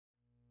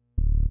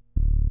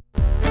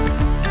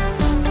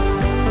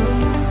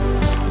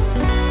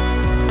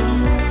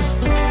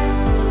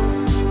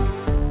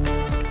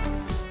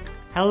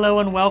Hello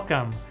and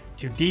welcome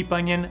to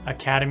DeepOnion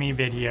Academy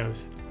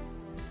videos.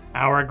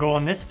 Our goal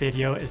in this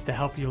video is to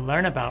help you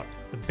learn about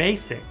the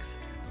basics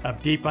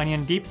of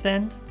DeepOnion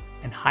DeepSend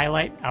and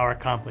highlight our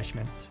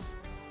accomplishments.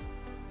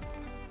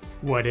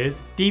 What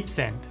is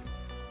DeepSend?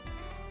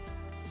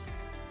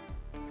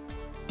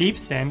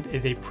 DeepSend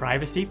is a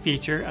privacy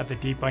feature of the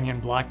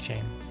DeepOnion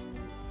blockchain.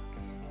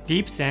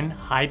 DeepSend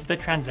hides the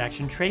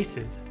transaction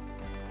traces.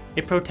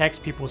 It protects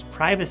people's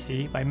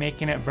privacy by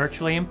making it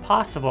virtually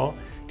impossible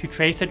to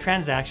trace a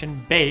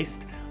transaction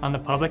based on the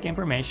public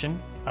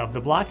information of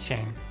the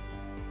blockchain.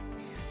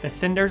 The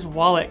sender's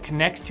wallet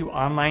connects to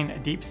online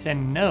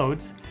DeepSend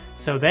nodes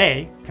so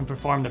they can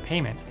perform the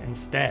payment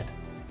instead.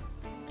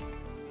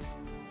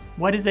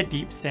 What is a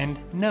DeepSend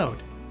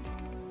node?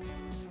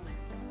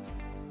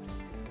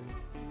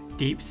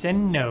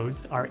 DeepSend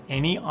nodes are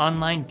any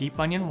online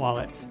DeepOnion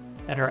wallets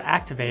that are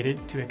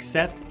activated to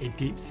accept a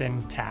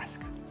DeepSend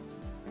task.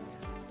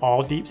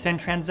 All DeepSend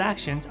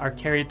transactions are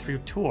carried through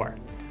Tor,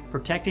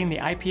 protecting the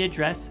IP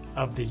address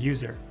of the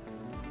user,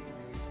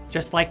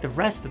 just like the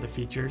rest of the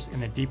features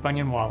in the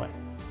DeepOnion wallet.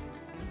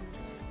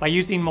 By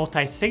using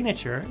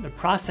multi-signature, the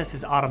process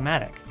is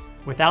automatic,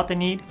 without the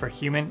need for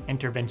human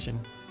intervention.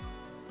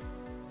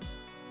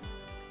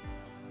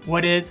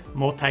 What is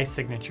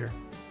multi-signature?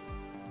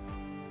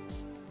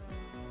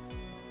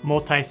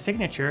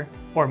 Multi-signature,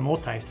 or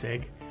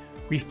multi-sig,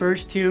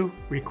 refers to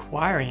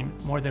requiring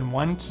more than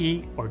one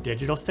key or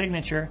digital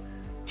signature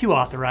to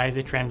authorize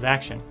a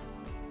transaction.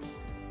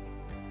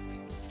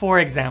 For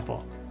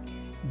example,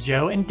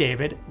 Joe and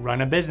David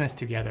run a business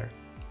together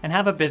and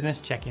have a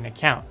business checking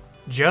account.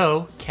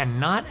 Joe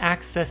cannot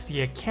access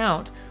the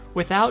account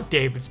without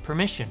David's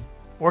permission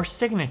or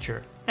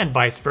signature, and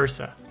vice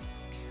versa.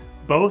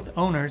 Both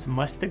owners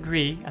must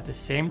agree at the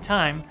same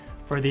time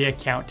for the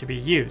account to be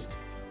used.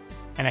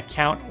 An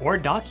account or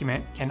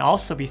document can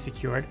also be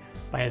secured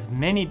by as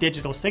many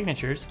digital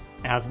signatures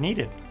as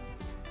needed.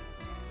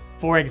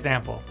 For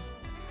example,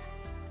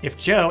 if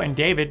Joe and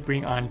David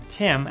bring on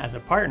Tim as a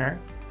partner,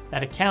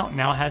 that account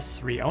now has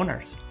 3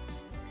 owners.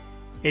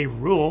 A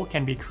rule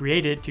can be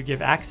created to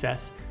give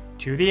access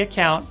to the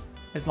account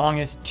as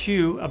long as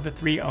 2 of the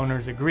 3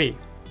 owners agree.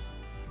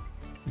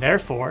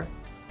 Therefore,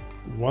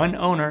 one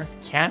owner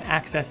can't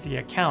access the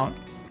account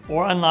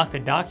or unlock the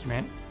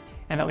document,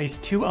 and at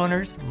least 2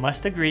 owners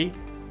must agree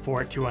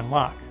for it to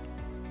unlock.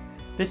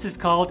 This is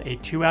called a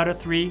 2 out of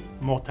 3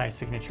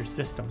 multi-signature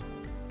system.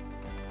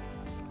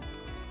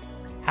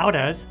 How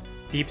does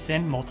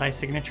DeepSend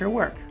multi-signature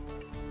work?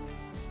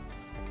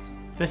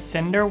 The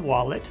sender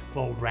wallet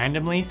will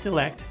randomly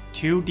select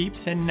 2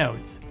 DeepSend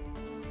nodes.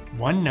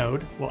 One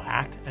node will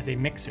act as a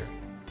mixer,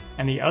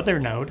 and the other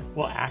node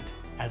will act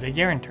as a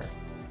guarantor.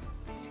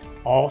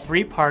 All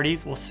 3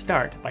 parties will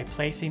start by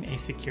placing a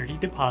security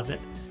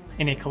deposit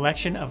in a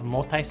collection of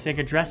multi-sig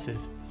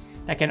addresses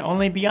that can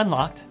only be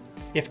unlocked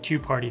if 2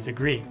 parties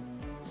agree.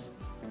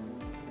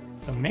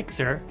 The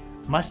mixer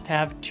must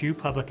have 2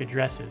 public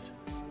addresses,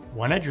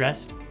 one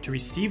addressed to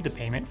receive the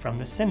payment from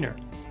the sender,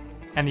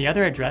 and the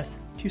other address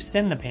to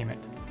send the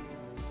payment.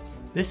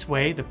 This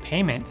way, the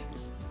payment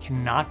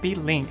cannot be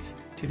linked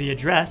to the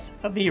address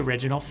of the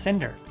original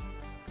sender.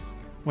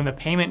 When the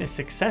payment is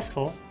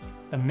successful,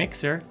 the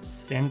mixer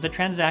sends the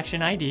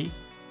transaction ID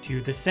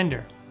to the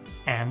sender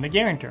and the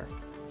guarantor.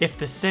 If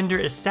the sender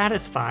is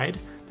satisfied,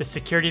 the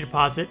security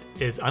deposit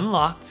is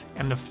unlocked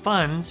and the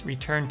funds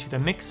return to the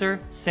mixer,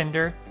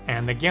 sender,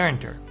 and the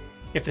guarantor.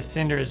 If the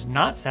sender is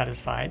not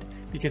satisfied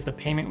because the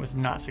payment was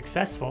not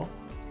successful,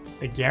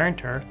 the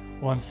guarantor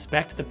will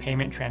inspect the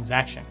payment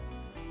transaction.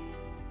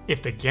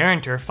 If the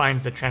guarantor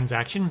finds the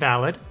transaction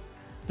valid,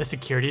 the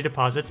security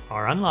deposits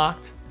are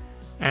unlocked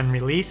and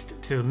released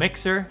to the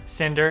mixer,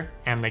 sender,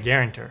 and the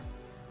guarantor.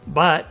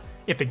 But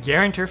if the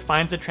guarantor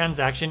finds the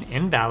transaction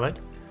invalid,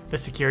 the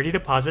security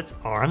deposits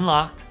are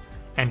unlocked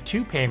and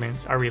 2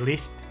 payments are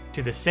released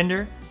to the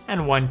sender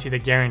and 1 to the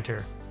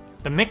guarantor.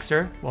 The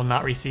mixer will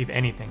not receive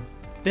anything.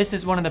 This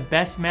is one of the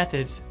best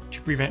methods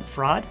to prevent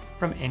fraud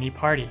from any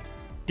party.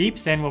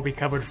 DeepSend will be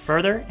covered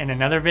further in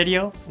another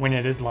video when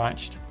it is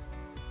launched.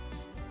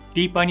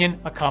 DeepOnion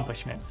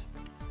accomplishments.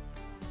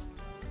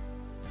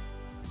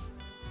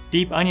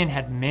 DeepOnion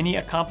had many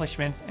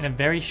accomplishments in a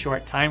very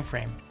short time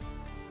frame,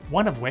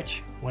 one of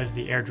which was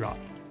the airdrop.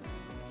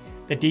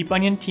 The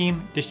DeepOnion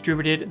team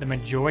distributed the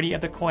majority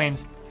of the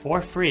coins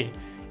for free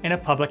in a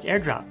public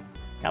airdrop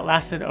that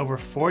lasted over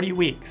 40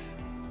 weeks.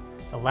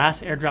 The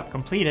last airdrop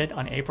completed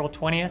on April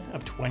 20th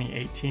of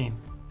 2018.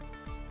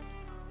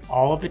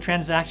 All of the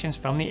transactions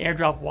from the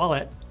airdrop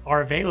wallet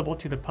are available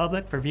to the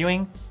public for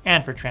viewing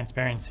and for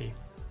transparency.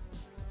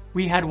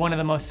 We had one of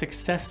the most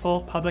successful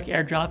public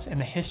airdrops in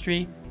the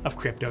history of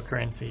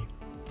cryptocurrency.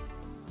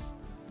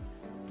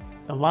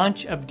 The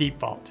launch of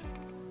DeepVault.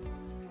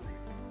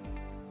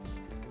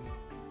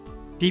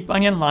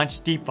 DeepOnion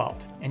launched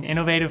DeepVault, an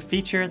innovative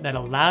feature that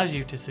allows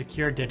you to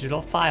secure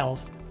digital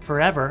files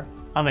forever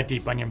on the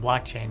DeepOnion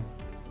blockchain.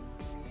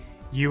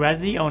 You as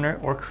the owner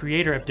or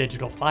creator of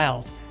digital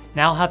files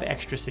now have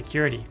extra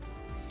security.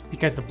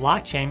 Because the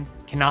blockchain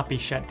cannot be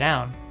shut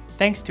down,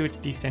 thanks to its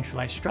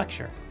decentralized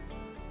structure.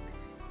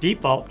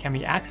 DeepVault can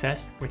be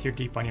accessed with your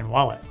DeepOnion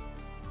wallet.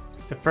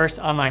 The first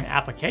online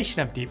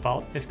application of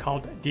DeepVault is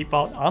called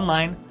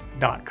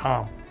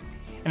DeepVaultOnline.com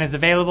and is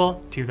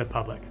available to the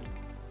public.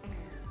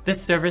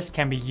 This service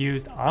can be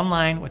used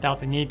online without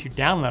the need to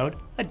download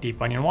a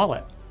DeepOnion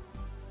wallet.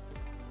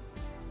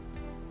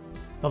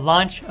 The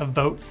launch of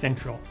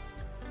VoteCentral.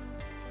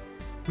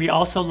 We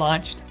also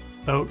launched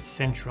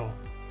VoteCentral,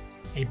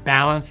 a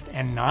balanced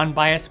and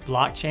non-biased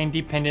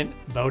blockchain-dependent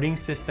voting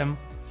system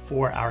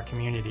for our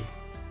community.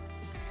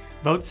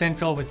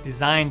 VoteCentral was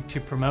designed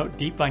to promote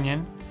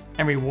DeepOnion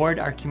and reward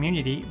our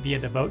community via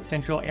the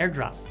VoteCentral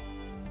airdrop.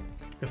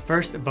 The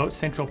first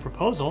VoteCentral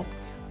proposal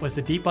was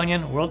the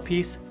DeepOnion World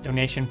Peace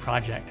Donation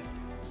Project,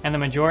 and the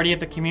majority of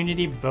the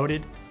community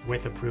voted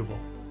with approval.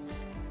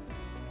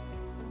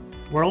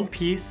 World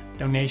Peace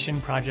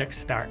Donation Project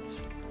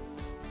starts.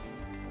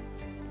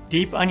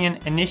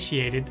 DeepOnion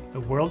initiated the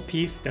World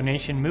Peace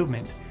Donation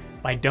movement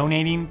by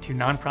donating to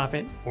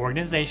nonprofit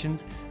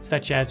organizations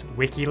such as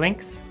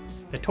WikiLinks,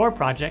 the Tor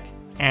Project,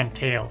 and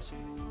Tails.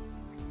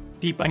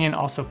 DeepOnion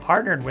also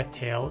partnered with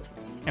Tails,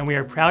 and we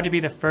are proud to be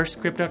the first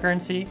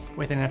cryptocurrency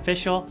with an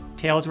official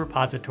Tails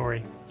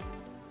repository.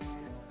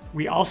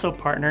 We also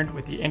partnered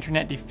with the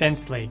Internet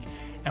Defense League,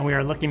 and we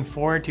are looking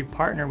forward to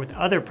partner with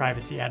other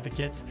privacy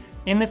advocates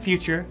in the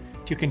future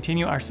to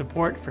continue our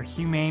support for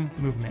humane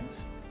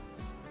movements.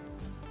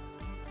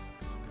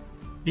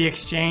 The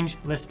exchange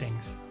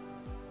listings.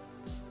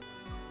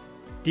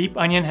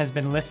 DeepOnion has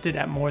been listed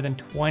at more than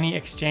 20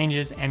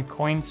 exchanges and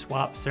coin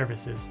swap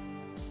services.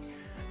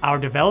 Our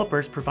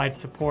developers provide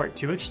support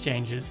to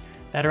exchanges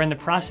that are in the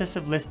process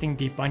of listing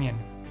DeepOnion,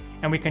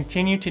 and we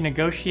continue to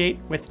negotiate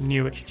with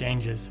new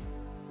exchanges.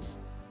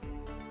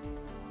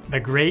 The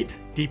Great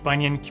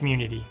DeepOnion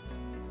community.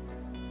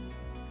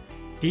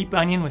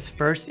 DeepOnion was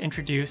first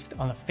introduced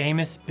on the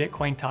famous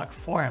Bitcoin Talk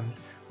forums,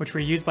 which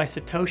were used by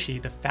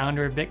Satoshi, the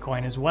founder of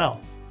Bitcoin, as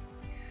well.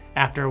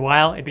 After a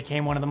while, it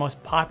became one of the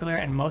most popular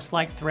and most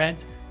liked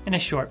threads in a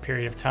short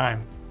period of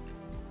time.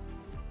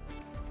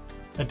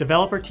 The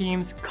developer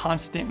team's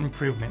constant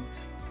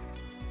improvements.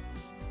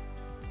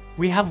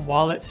 We have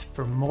wallets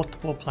for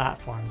multiple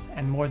platforms,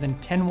 and more than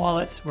 10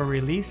 wallets were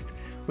released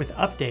with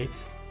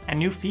updates and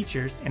new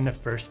features in the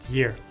first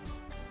year.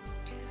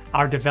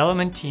 Our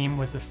development team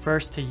was the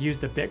first to use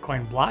the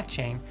Bitcoin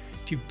blockchain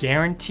to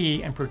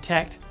guarantee and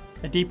protect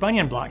the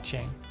DeepOnion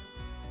blockchain.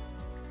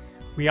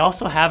 We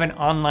also have an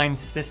online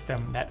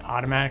system that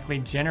automatically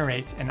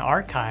generates an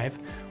archive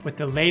with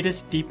the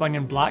latest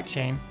DeepOnion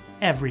blockchain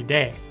every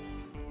day.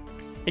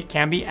 It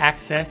can be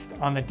accessed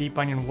on the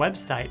DeepOnion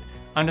website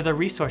under the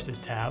Resources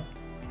tab,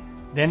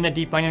 then the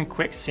DeepOnion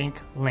Quick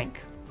Sync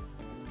link.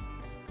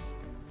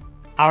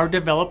 Our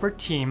developer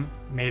team,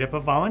 made up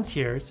of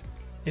volunteers,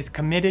 is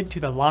committed to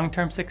the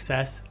long-term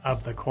success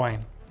of the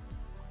coin.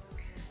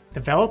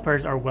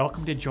 Developers are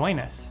welcome to join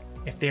us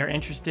if they are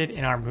interested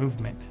in our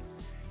movement.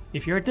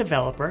 If you're a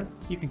developer,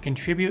 you can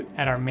contribute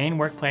at our main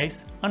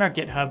workplace on our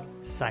GitHub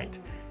site,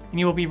 and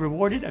you will be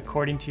rewarded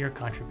according to your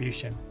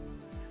contribution.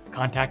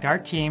 Contact our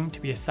team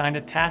to be assigned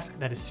a task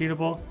that is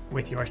suitable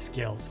with your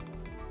skills.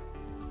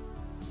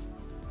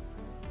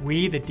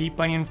 We, the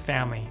DeepOnion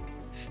family,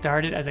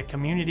 started as a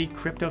community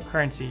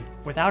cryptocurrency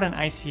without an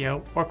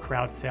ICO or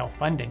crowd sale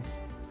funding.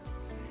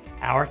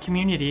 Our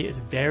community is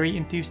very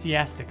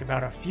enthusiastic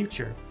about our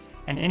future,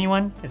 and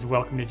anyone is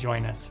welcome to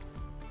join us.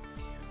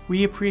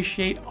 We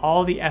appreciate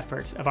all the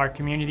efforts of our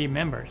community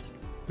members.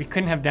 We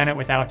couldn't have done it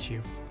without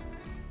you.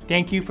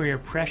 Thank you for your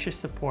precious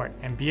support,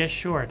 and be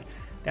assured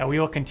that we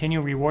will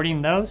continue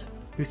rewarding those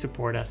who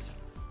support us.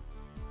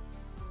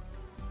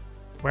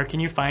 Where can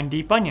you find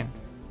DeepOnion?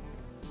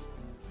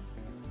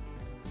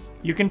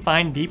 You can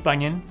find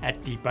DeepOnion at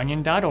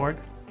deeponion.org,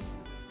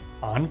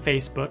 on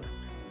Facebook,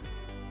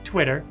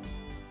 Twitter,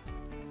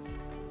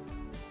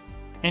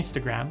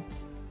 Instagram,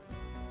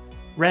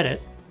 Reddit,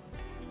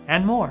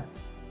 and more.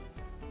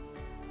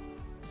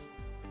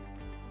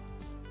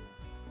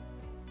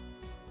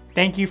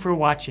 Thank you for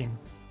watching.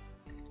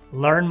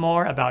 Learn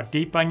more about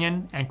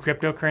DeepOnion and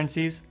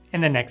cryptocurrencies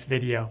in the next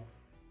video.